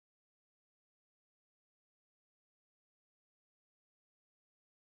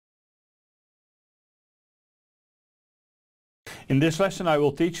In this lesson I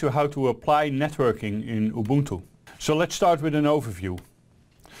will teach you how to apply networking in Ubuntu. So let's start with an overview.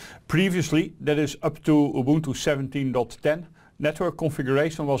 Previously, that is up to Ubuntu 17.10, network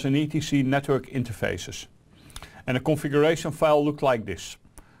configuration was in etc network interfaces. And the configuration file looked like this.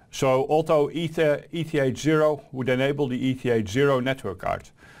 So auto ETH0 would enable the ETH0 network card.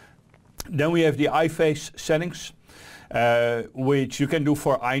 Then we have the iFace settings, which you can do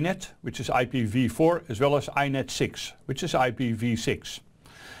for iNet, which is IPv4, as well as iNet6, which is IPv6.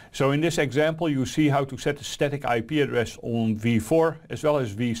 So in this example you see how to set a static IP address on v4 as well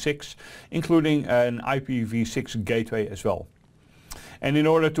as v6, including an IPv6 gateway as well. And in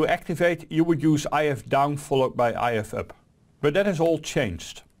order to activate, you would use IF down followed by IF up. But that has all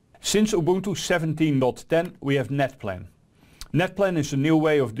changed. Since Ubuntu 17.10 we have Netplan. Netplan is a new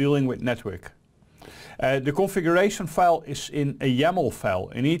way of dealing with network. The configuration file is in a YAML file,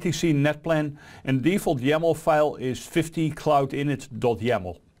 in etc Netplan, and default YAML file is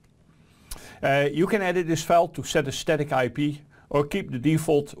 50cloudinit.yaml. You can edit this file to set a static IP or keep the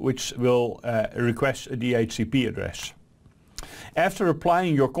default, which will request a DHCP address. After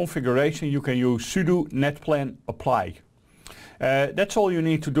applying your configuration you can use sudo netplan apply. That's all you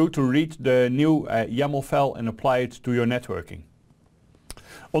need to do to read the new YAML file and apply it to your networking.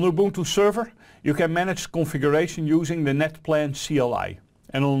 On Ubuntu server you can manage configuration using the Netplan CLI.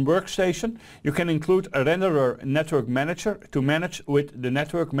 And on Workstation you can include a renderer network manager to manage with the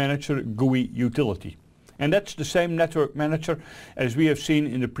network manager GUI utility. And that's the same network manager as we have seen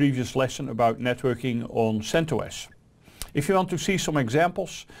in the previous lesson about networking on CentOS. If you want to see some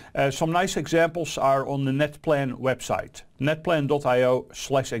examples, some nice examples are on the Netplan website.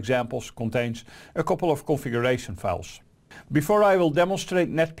 Netplan.io/examples contains a couple of configuration files. Before I will demonstrate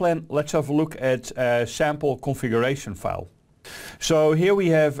Netplan, let's have a look at a sample configuration file. So here we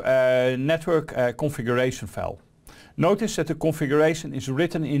have a network configuration file. Notice that the configuration is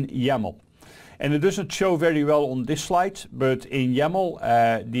written in YAML. And it doesn't show very well on this slide, but in YAML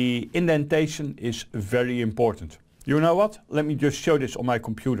the indentation is very important. You know what? Let me just show this on my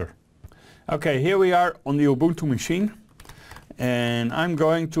computer. Okay, here we are on the Ubuntu machine. And I'm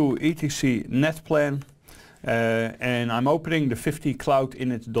going to etc netplan and I'm opening the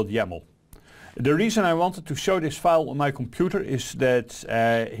 50cloudinit.yaml. The reason I wanted to show this file on my computer is that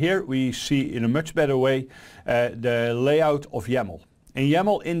here we see in a much better way the layout of YAML. In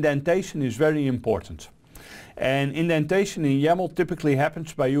YAML, indentation is very important. And indentation in YAML typically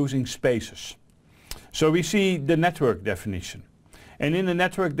happens by using spaces. So we see the network definition. And in the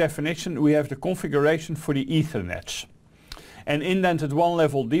network definition we have the configuration for the Ethernets. And indented one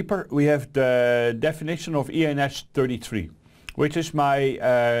level deeper we have the definition of ENS33, which is my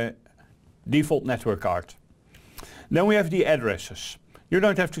default network card. Then we have the addresses. You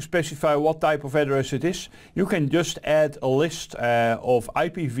don't have to specify what type of address it is. You can just add a list of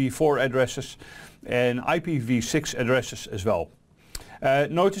IPv4 addresses and IPv6 addresses as well.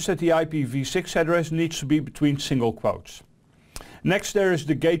 Notice that the IPv6 address needs to be between single quotes. Next there is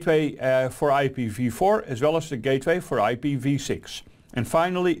the gateway for IPv4 as well as the gateway for IPv6. And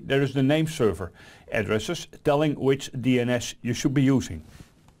finally there is the name server addresses telling which DNS you should be using.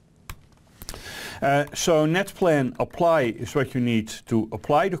 So Netplan apply is what you need to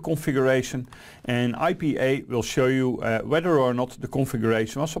apply the configuration, and IPA will show you whether or not the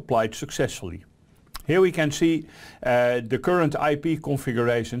configuration was applied successfully. Here we can see the current IP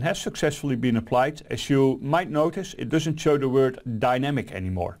configuration has successfully been applied. As you might notice, it doesn't show the word dynamic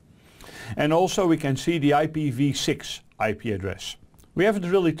anymore. And also we can see the IPv6 IP address. We haven't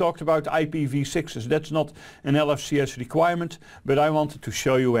really talked about IPv6 as that's not an LFCS requirement, but I wanted to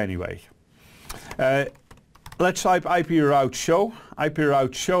show you anyway. Let's type IP route show. IP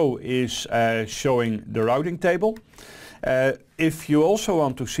route show is showing the routing table. If you also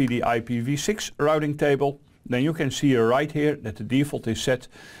want to see the IPv6 routing table, then you can see right here that the default is set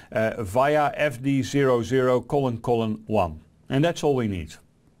via fd00::1. And that's all we need.